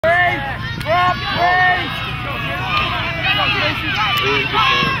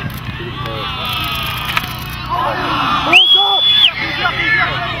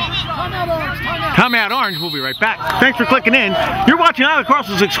Timeout Orange. We'll be right back. Thanks for clicking in. You're watching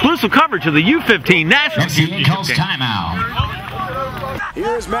iLacrosse's exclusive coverage of the U15 National FCA calls timeout.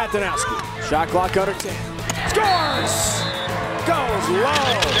 Here's Matanowski. Shot clock under 10. Scores! Goes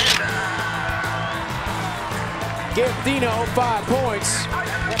low. Gambino, 5 points.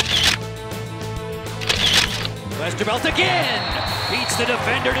 Westervelt again beats the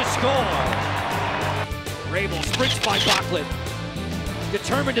defender to score. Rabel sprints by Bachland.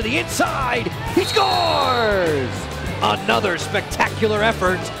 Determined to the inside, he scores! Another spectacular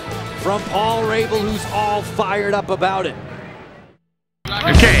effort from Paul Rabel, who's all fired up about it.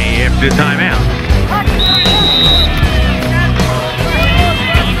 Okay, after the timeout.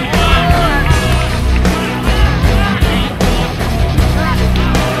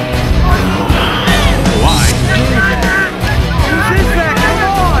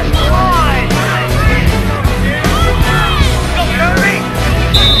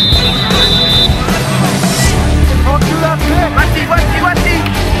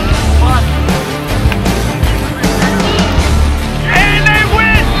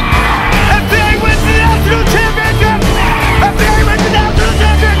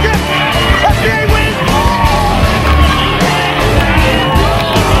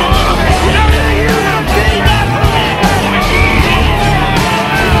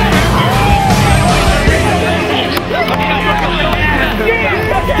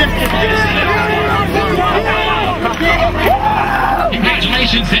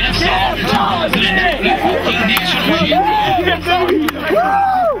 Congratulations to FCA Are, the U15 National Champions.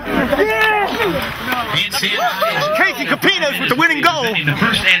 Casey Capinos with the winning goal. In the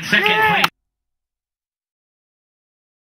first and second place.